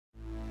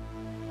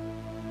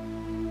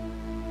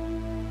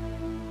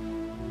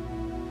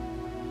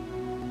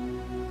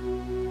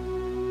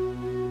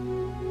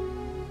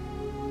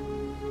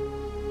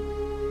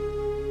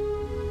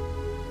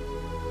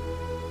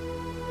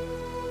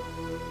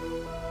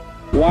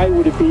why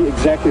would it be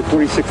exactly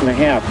 46 and a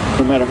half?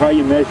 No matter how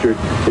you measure it,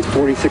 it's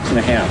 46 and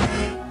a half.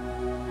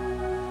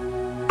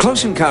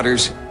 Close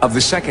encounters of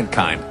the second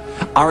kind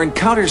are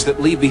encounters that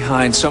leave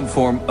behind some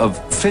form of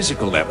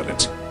physical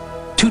evidence.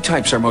 Two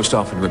types are most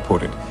often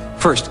reported.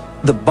 First,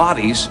 the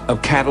bodies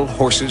of cattle,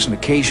 horses, and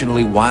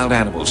occasionally wild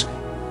animals,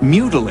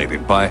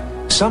 mutilated by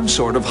some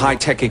sort of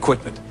high-tech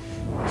equipment.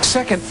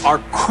 Second are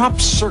crop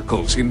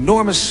circles,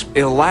 enormous,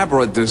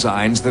 elaborate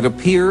designs that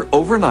appear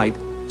overnight,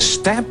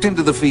 stamped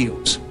into the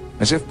fields,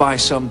 as if by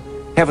some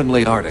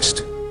heavenly artist.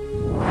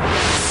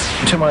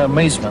 To my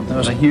amazement, there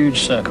was a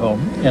huge circle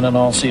in an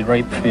oilseed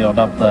rape field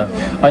up there.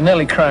 I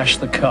nearly crashed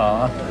the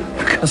car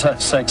because I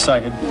was so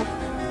excited.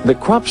 The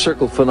crop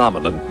circle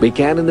phenomenon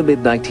began in the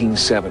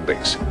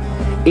mid-1970s.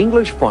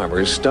 English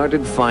farmers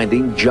started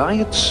finding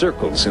giant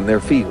circles in their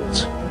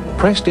fields,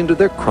 pressed into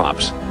their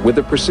crops with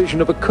the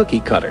precision of a cookie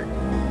cutter.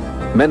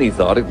 Many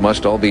thought it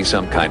must all be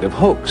some kind of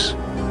hoax,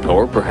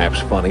 or perhaps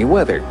funny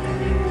weather.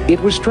 It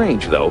was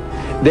strange, though.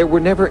 There were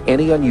never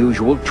any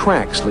unusual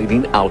tracks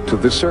leading out to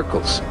the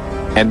circles,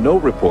 and no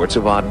reports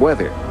of odd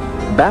weather.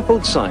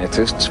 Baffled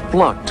scientists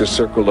flocked to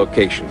circle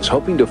locations,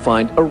 hoping to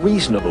find a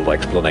reasonable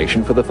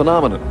explanation for the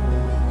phenomenon.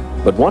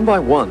 But one by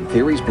one,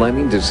 theories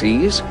blaming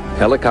disease,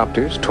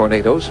 helicopters,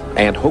 tornadoes,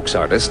 and hoax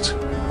artists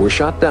were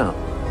shot down.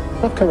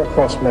 I've come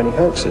across many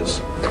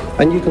hoaxes,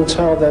 and you can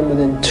tell them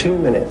within 2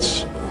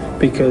 minutes,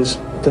 because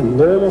the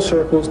normal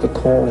circles, the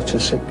core is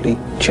just simply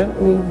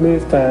gently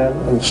moved down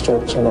and the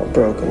stalks are not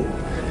broken.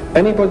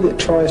 Anybody that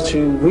tries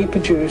to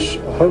reproduce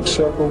a hoax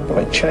circle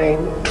by chain,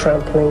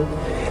 trampling,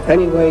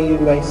 any way you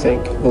may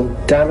think, will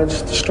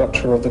damage the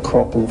structure of the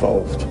crop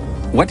involved.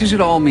 What does it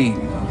all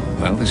mean?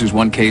 Well, this is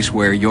one case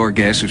where your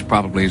guess is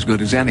probably as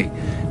good as any.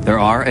 There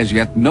are, as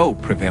yet, no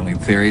prevailing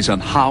theories on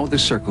how the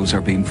circles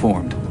are being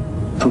formed.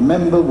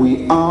 Remember,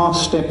 we are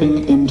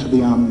stepping into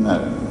the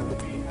unknown.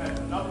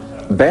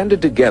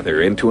 Banded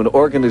together into an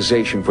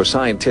organization for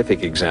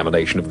scientific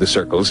examination of the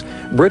circles,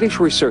 British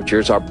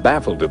researchers are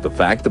baffled at the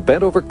fact the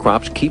bent-over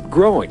crops keep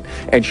growing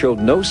and showed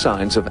no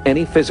signs of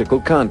any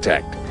physical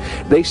contact.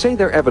 They say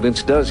their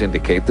evidence does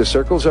indicate the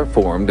circles are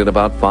formed in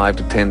about 5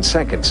 to 10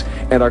 seconds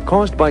and are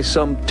caused by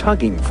some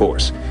tugging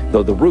force,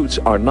 though the roots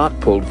are not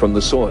pulled from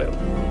the soil.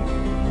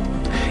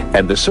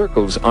 And the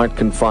circles aren't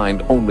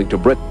confined only to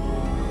Britain.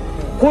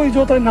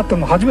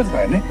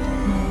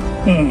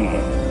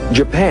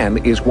 Japan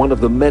is one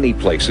of the many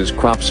places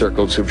crop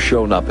circles have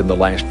shown up in the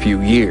last few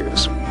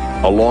years,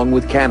 along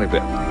with Canada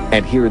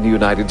and here in the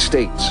United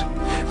States,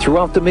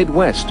 throughout the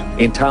Midwest,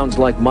 in towns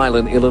like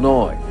Milan,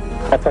 Illinois.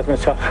 I thought to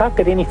myself, how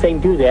could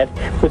anything do that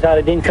without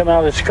it didn't come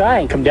out of the sky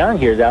and come down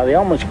here? Now they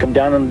almost come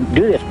down and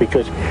do this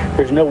because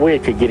there's no way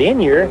it could get in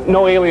here.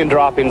 No alien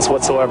droppings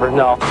whatsoever,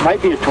 no. It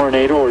might be a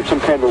tornado or some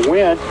kind of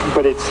wind,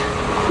 but it's,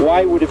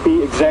 why would it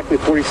be exactly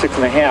 46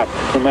 and a half?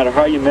 No matter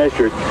how you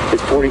measure it,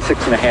 it's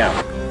 46 and a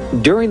half.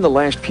 During the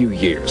last few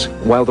years,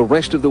 while the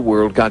rest of the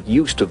world got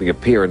used to the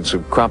appearance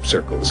of crop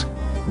circles,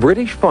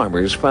 British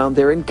farmers found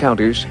their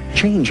encounters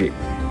changing.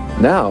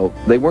 Now,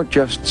 they weren't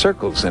just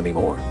circles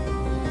anymore.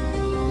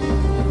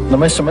 The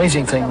most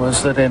amazing thing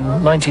was that in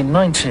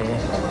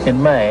 1990,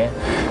 in May,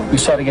 we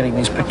started getting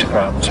these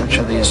pictograms, which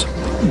are these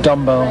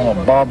dumbbell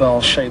or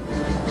barbell-shaped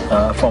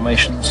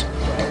formations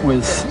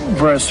with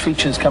various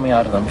features coming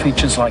out of them.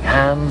 Features like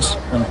hands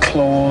and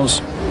claws,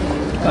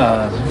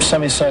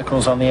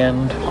 semicircles on the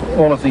end,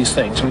 all of these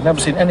things. We've never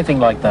seen anything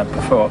like that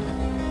before.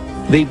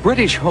 The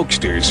British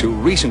hoaxers who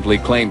recently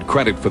claimed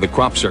credit for the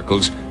crop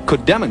circles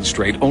could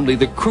demonstrate only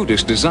the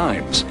crudest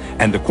designs,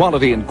 and the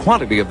quality and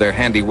quantity of their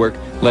handiwork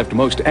left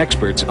most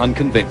experts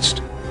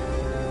unconvinced.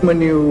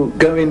 When you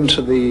go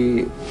into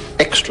the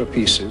extra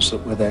pieces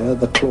that were there,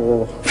 the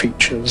claw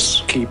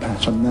features, key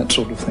pattern, that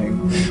sort of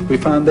thing, we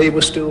found they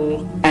were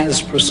still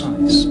as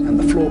precise, and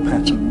the floor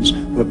patterns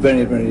were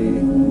very,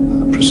 very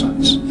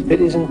precise.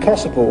 It is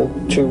impossible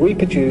to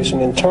reproduce an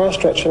entire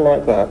structure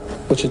like that,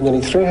 which is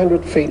nearly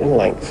 300 feet in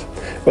length,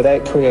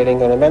 without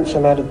creating an immense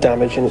amount of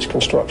damage in its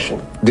construction.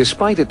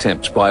 Despite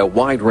attempts by a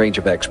wide range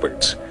of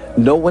experts,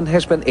 no one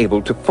has been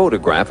able to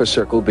photograph a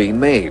circle being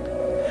made.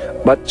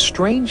 But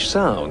strange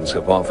sounds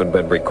have often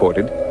been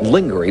recorded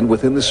lingering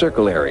within the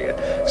circle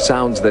area,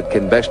 sounds that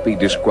can best be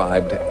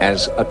described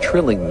as a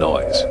trilling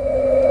noise.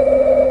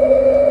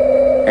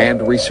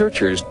 And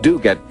researchers do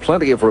get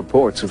plenty of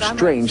reports of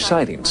strange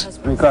sightings.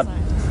 We've got,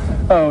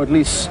 at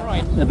least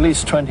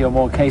 20 or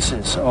more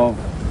cases of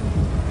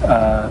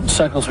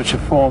circles which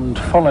have formed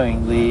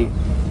following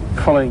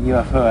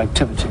UFO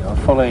activity, or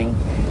following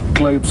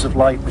globes of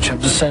light which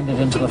have descended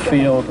into the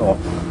field, or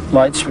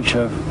lights which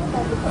have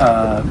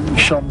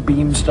shone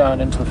beams down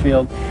into the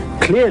field.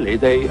 Clearly,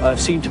 they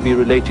seem to be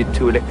related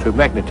to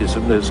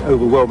electromagnetism. There's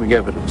overwhelming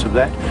evidence of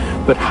that.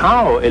 But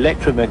how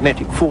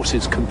electromagnetic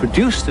forces can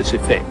produce this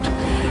effect,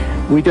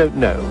 we don't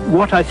know.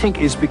 What I think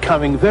is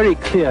becoming very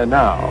clear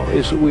now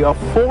is that we are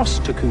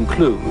forced to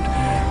conclude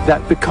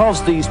that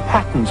because these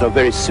patterns are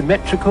very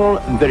symmetrical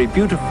and very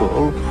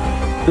beautiful,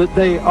 that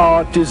they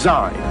are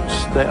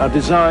designs. They are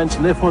designs,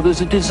 and therefore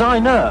there's a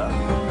designer,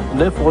 and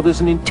therefore there's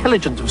an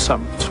intelligence of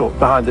some sort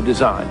behind the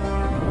design.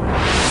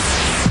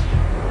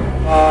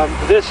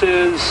 This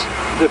is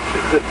the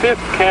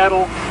fifth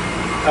cattle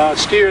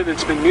steer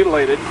that's been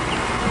mutilated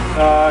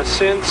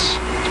since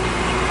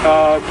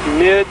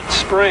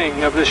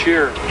mid-spring of this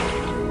year.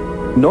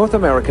 North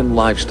American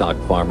livestock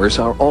farmers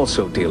are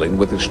also dealing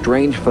with a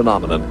strange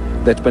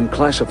phenomenon that's been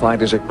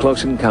classified as a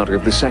close encounter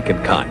of the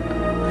second kind,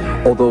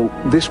 although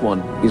this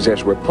one is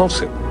as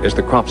repulsive as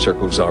the crop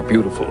circles are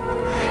beautiful.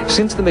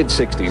 Since the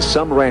mid-60s,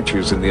 some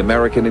ranchers in the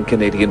American and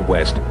Canadian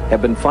West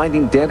have been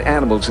finding dead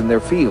animals in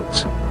their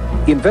fields.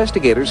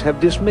 Investigators have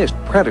dismissed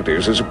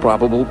predators as a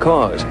probable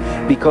cause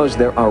because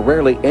there are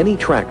rarely any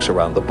tracks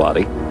around the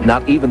body,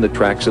 not even the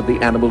tracks of the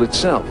animal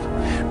itself.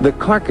 The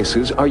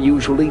carcasses are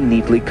usually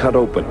neatly cut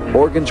open,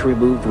 organs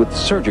removed with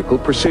surgical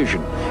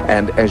precision,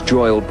 and as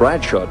Joel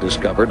Bradshaw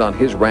discovered on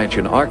his ranch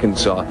in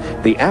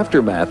Arkansas, the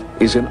aftermath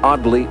is an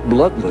oddly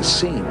bloodless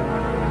scene.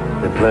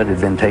 The blood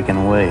had been taken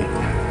away.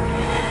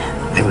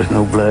 There was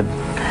no blood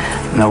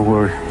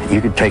nowhere.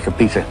 You could take a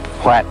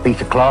white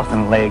piece of cloth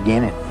and leg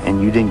in it,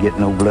 and you didn't get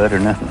no blood or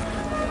nothing.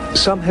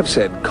 Some have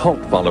said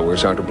cult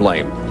followers are to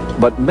blame,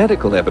 but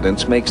medical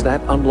evidence makes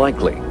that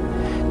unlikely.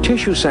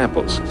 Tissue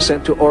samples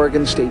sent to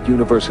Oregon State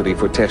University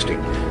for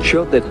testing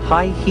showed that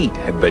high heat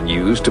had been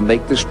used to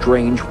make the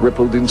strange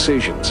rippled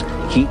incisions,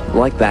 heat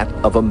like that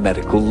of a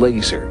medical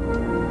laser.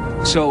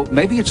 So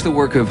maybe it's the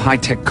work of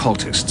high-tech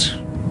cultists.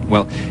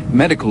 Well,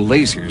 medical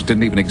lasers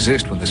didn't even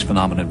exist when this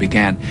phenomenon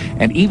began,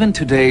 and even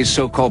today's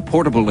so-called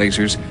portable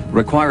lasers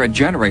require a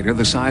generator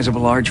the size of a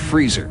large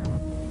freezer.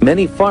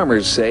 Many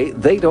farmers say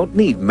they don't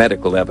need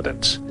medical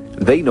evidence.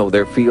 They know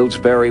their fields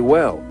very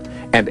well,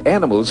 and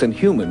animals and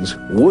humans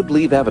would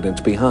leave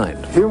evidence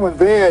behind. Human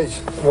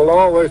beings will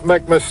always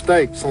make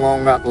mistakes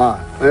along that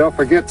line. They'll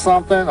forget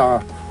something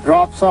or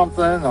drop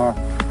something,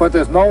 but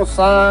there's no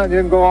sign.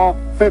 You can go off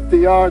 50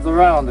 yards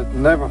around it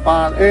and never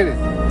find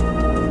anything.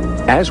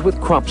 As with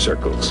crop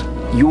circles,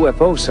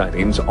 UFO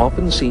sightings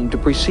often seem to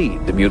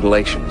precede the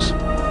mutilations.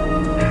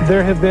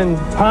 There have been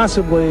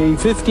possibly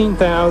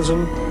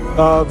 15,000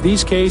 of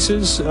these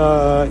cases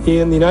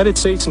in the United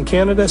States and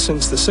Canada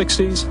since the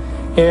 60s.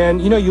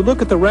 And, you know, you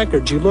look at the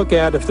records, you look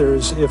at if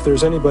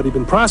there's anybody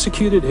been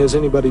prosecuted, has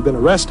anybody been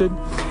arrested,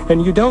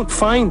 and you don't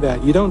find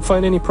that. You don't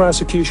find any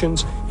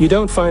prosecutions, you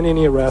don't find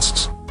any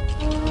arrests.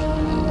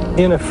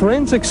 In a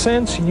forensic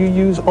sense, you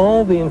use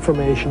all the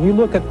information, you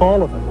look at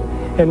all of it.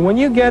 And when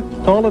you get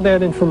all of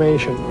that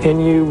information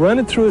and you run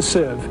it through a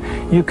sieve,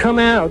 you come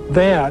out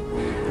that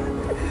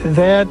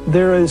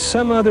there is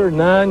some other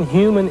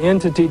non-human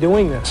entity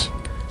doing this.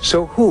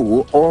 So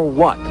who or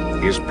what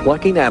is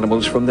plucking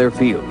animals from their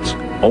fields,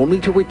 only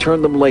to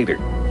return them later,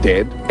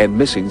 dead and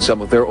missing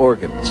some of their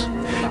organs?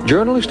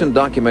 Journalist and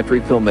documentary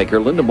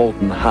filmmaker Linda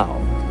Moulton Howe,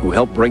 who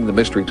helped bring the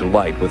mystery to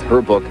light with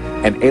her book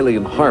An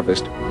Alien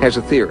Harvest, has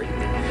a theory.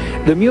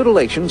 The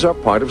mutilations are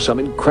part of some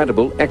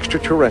incredible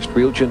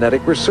extraterrestrial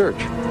genetic research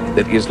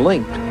that is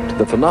linked to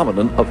the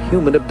phenomenon of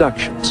human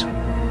abductions.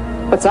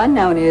 What's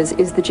unknown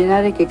is the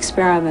genetic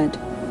experiment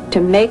to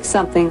make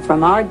something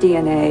from our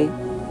DNA,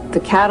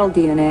 the cattle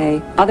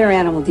DNA, other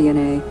animal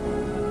DNA,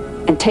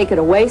 and take it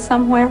away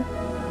somewhere?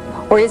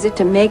 Or is it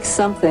to make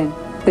something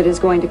that is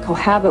going to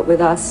cohabit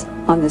with us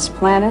on this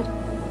planet?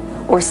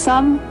 Or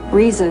some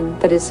reason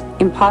that is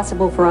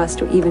impossible for us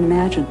to even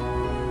imagine?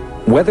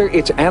 Whether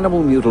it's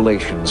animal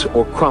mutilations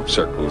or crop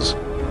circles,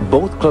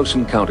 both close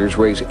encounters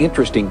raise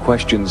interesting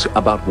questions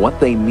about what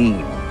they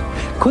mean.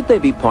 Could they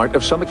be part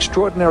of some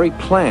extraordinary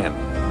plan?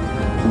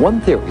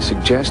 One theory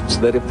suggests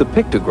that if the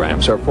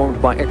pictograms are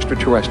formed by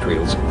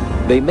extraterrestrials,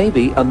 they may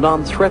be a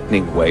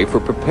non-threatening way for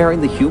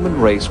preparing the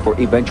human race for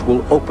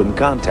eventual open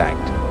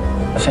contact.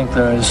 I think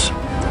there is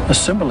a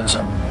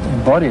symbolism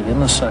embodied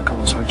in the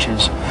circles which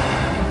is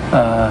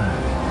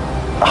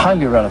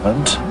highly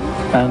relevant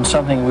and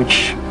something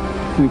which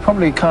we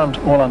probably can't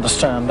all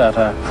understand at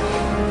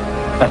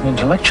an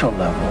intellectual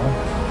level,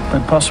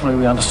 but possibly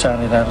we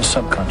understand it at a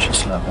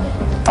subconscious level.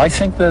 I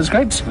think there's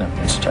great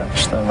significance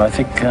attached, though. I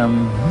think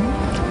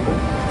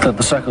that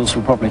the circles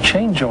will probably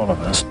change all of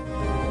us.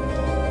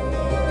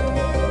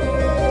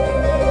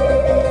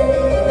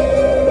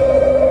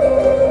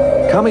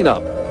 Coming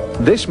up,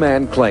 this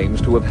man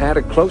claims to have had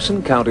a close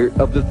encounter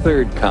of the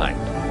third kind,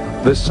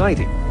 the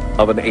sighting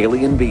of an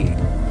alien being.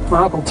 My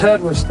Uncle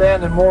Ted was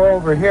standing more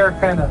over here,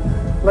 kind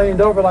of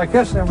leaned over like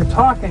this, and we're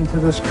talking to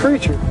this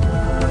creature.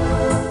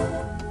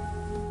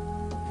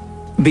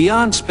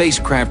 Beyond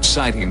spacecraft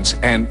sightings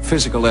and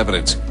physical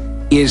evidence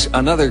is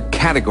another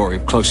category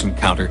of close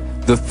encounter,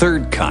 the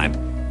third kind,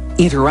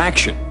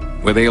 interaction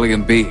with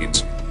alien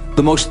beings.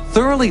 The most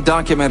thoroughly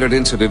documented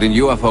incident in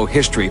UFO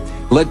history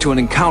led to an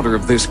encounter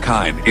of this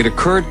kind. It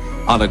occurred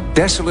on a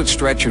desolate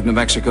stretch of New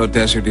Mexico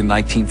desert in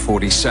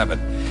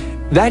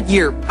 1947. That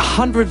year,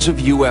 hundreds of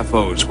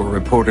UFOs were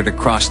reported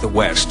across the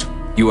West.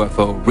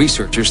 UFO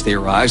researchers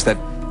theorized that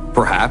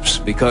perhaps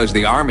because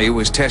the Army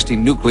was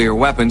testing nuclear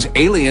weapons,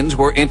 aliens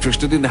were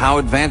interested in how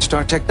advanced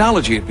our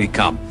technology had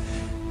become.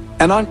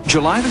 And on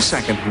July the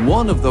 2nd,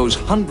 one of those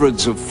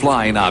hundreds of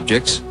flying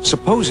objects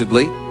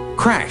supposedly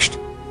crashed,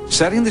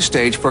 setting the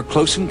stage for a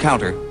close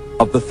encounter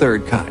of the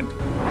third kind.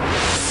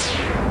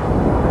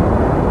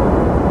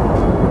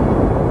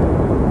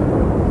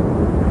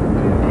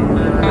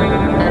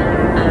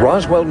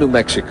 Roswell, New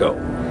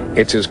Mexico.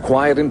 It's as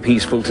quiet and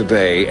peaceful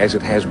today as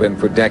it has been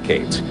for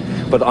decades.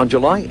 But on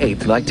July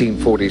 8,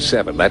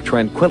 1947, that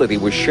tranquility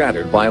was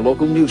shattered by a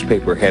local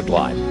newspaper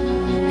headline.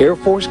 Air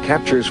Force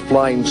captures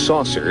flying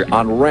saucer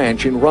on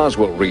ranch in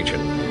Roswell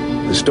region.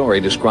 The story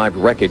described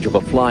wreckage of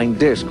a flying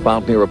disc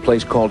found near a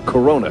place called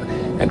Corona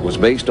and was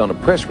based on a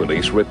press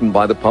release written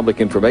by the public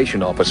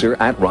information officer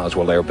at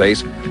Roswell Air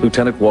Base,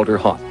 Lieutenant Walter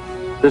Hott.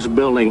 This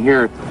building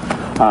here,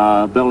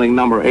 building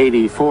number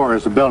 84,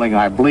 is a building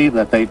I believe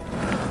that they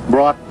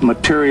brought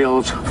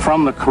materials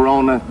from the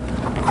Corona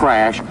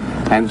crash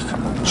and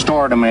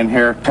stored them in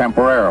here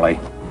temporarily.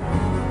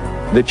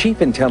 The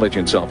chief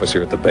intelligence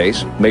officer at the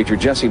base, Major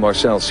Jesse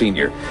Marcel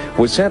Sr.,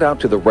 was sent out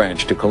to the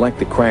ranch to collect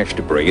the crash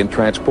debris and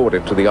transport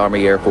it to the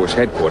Army Air Force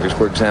headquarters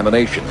for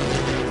examination.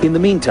 In the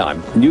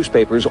meantime,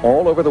 newspapers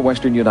all over the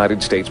western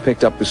United States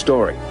picked up the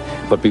story.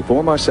 But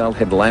before Marcel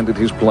had landed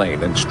his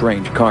plane and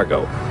strange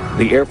cargo,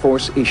 the Air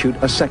Force issued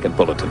a second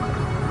bulletin.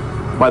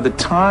 By the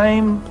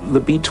time the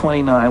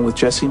B-29 with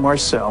Jesse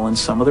Marcel and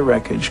some of the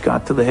wreckage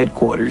got to the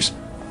headquarters,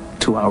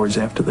 2 hours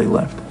after they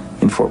left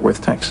in Fort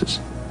Worth,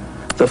 Texas,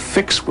 the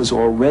fix was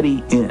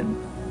already in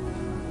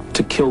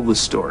to kill the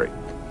story.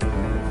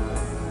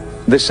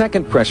 The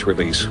second press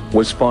release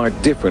was far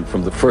different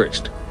from the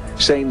first,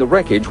 saying the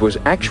wreckage was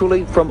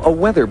actually from a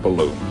weather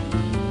balloon.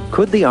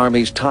 Could the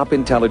Army's top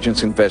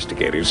intelligence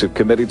investigators have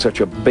committed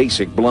such a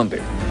basic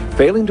blunder,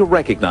 failing to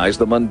recognize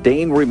the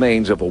mundane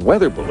remains of a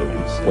weather balloon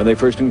when they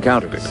first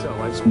encountered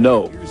it?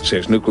 No,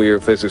 says nuclear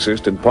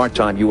physicist and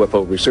part-time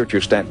UFO researcher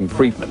Stanton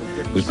Friedman,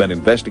 who's been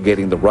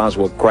investigating the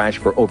Roswell crash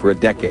for over a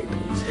decade.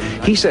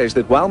 He says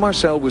that while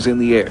Marcel was in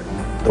the air,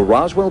 the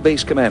Roswell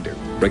base commander,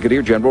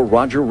 Brigadier General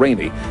Roger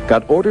Ramey,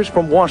 got orders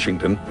from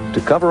Washington to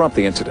cover up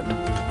the incident.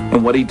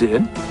 And what he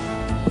did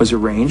was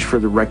arrange for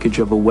the wreckage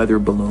of a weather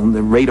balloon,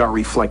 the radar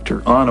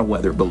reflector on a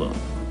weather balloon.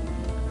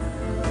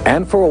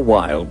 And for a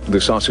while,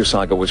 the saucer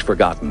saga was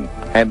forgotten,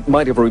 and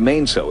might have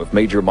remained so if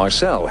Major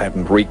Marcel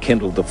hadn't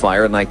rekindled the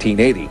fire in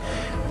 1980.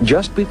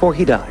 Just before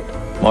he died,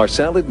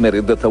 Marcel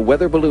admitted that the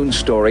weather balloon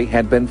story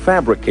had been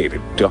fabricated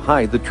to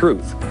hide the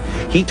truth.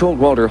 He told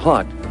Walter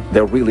Hott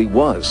there really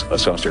was a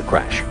saucer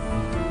crash.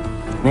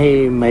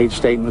 He made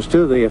statements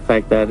to the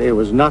effect that it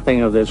was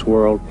nothing of this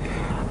world.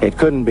 It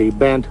couldn't be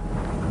bent,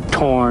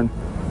 torn,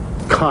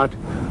 cut,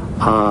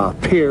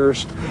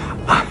 pierced,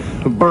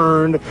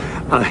 burned.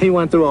 He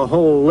went through a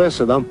whole list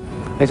of them.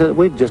 He said,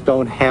 we just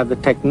don't have the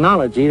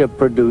technology to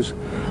produce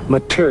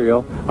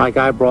material like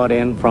I brought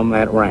in from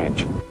that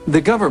ranch.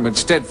 The government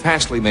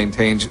steadfastly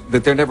maintains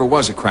that there never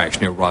was a crash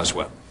near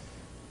Roswell.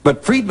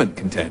 But Friedman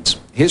contends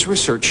his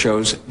research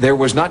shows there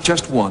was not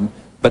just one,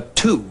 but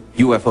two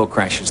UFO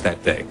crashes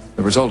that day,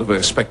 the result of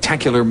a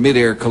spectacular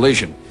mid-air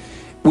collision.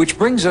 Which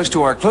brings us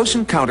to our close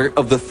encounter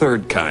of the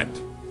third kind.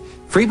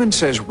 Friedman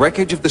says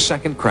wreckage of the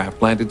second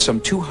craft landed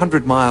some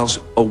 200 miles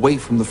away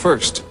from the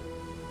first.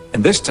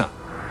 And this time,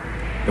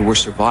 there were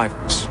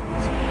survivors.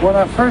 When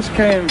I first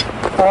came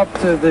up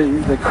to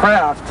the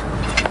craft,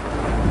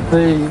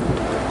 the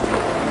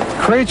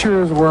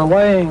creatures were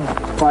laying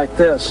like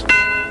this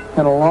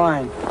in a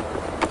line,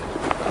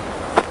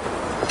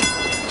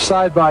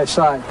 side by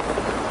side.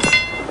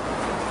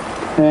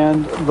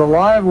 And the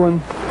live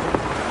one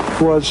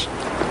was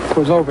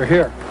over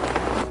here.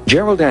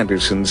 Gerald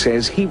Anderson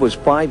says he was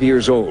 5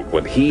 years old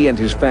when he and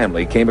his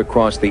family came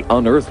across the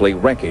unearthly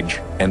wreckage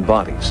and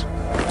bodies.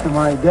 And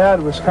my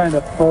dad was kind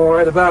of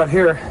right about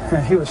here,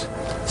 and he was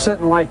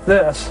sitting like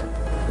this.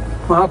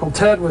 My Uncle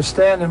Ted was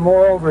standing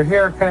more over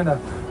here, kind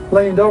of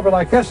leaned over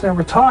like this, and they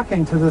were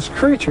talking to this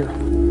creature.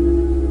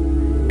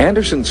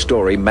 Anderson's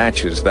story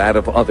matches that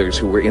of others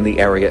who were in the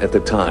area at the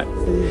time.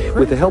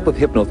 With the help of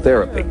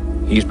hypnotherapy,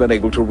 he's been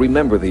able to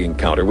remember the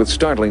encounter with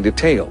startling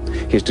detail.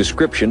 His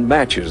description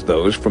matches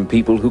those from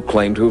people who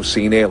claim to have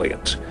seen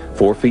aliens.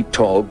 4 feet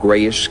tall,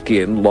 grayish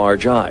skin,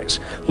 large eyes,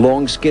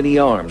 long skinny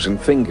arms and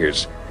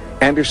fingers.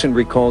 Anderson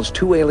recalls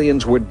 2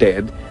 aliens were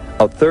dead,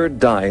 a third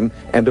dying,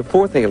 and a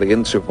 4th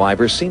alien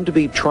survivor seemed to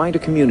be trying to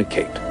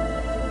communicate.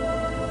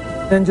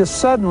 Then just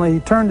suddenly he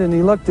turned and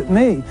he looked at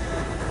me.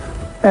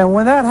 And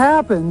when that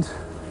happened,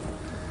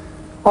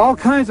 all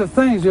kinds of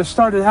things just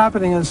started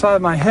happening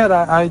inside my head.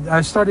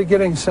 I started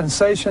getting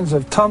sensations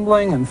of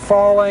tumbling and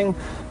falling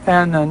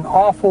and an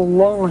awful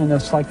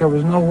loneliness, like there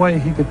was no way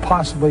he could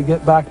possibly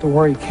get back to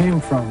where he came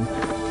from.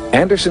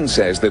 Anderson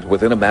says that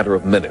within a matter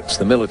of minutes,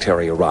 the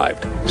military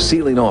arrived,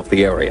 sealing off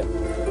the area.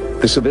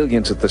 The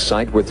civilians at the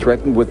site were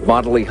threatened with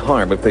bodily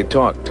harm if they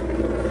talked.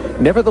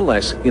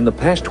 Nevertheless, in the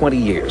past 20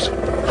 years,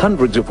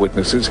 hundreds of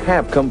witnesses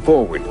have come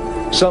forward,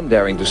 some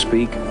daring to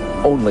speak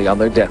only on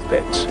their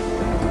deathbeds.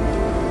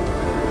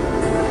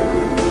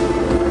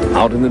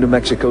 Out in the New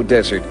Mexico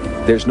desert,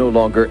 there's no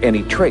longer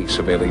any trace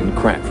of alien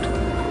craft.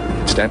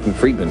 Stanton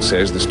Friedman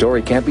says the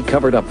story can't be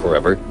covered up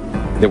forever.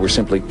 There were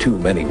simply too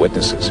many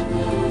witnesses.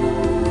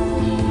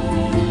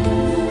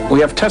 We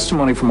have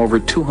testimony from over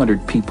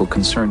 200 people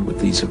concerned with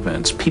these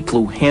events,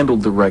 people who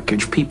handled the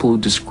wreckage, people who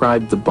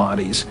described the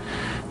bodies.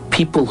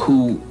 people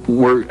who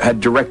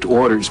had direct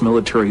orders,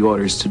 military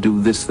orders, to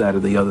do this, that, or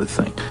the other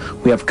thing.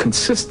 We have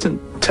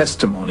consistent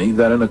testimony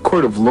that in a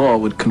court of law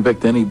would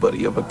convict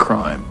anybody of a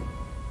crime.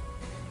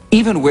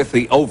 Even with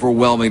the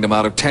overwhelming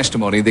amount of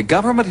testimony, the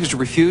government has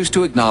refused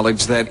to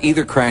acknowledge that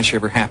either crash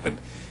ever happened.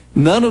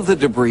 None of the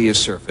debris is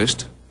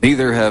surfaced,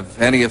 neither have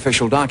any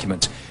official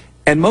documents,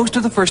 and most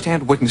of the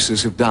first-hand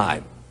witnesses have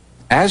died.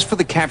 As for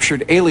the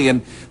captured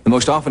alien, the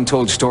most often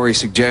told story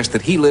suggests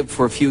that he lived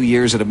for a few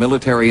years at a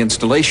military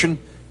installation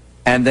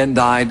and then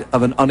died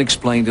of an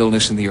unexplained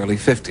illness in the early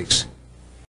 50s.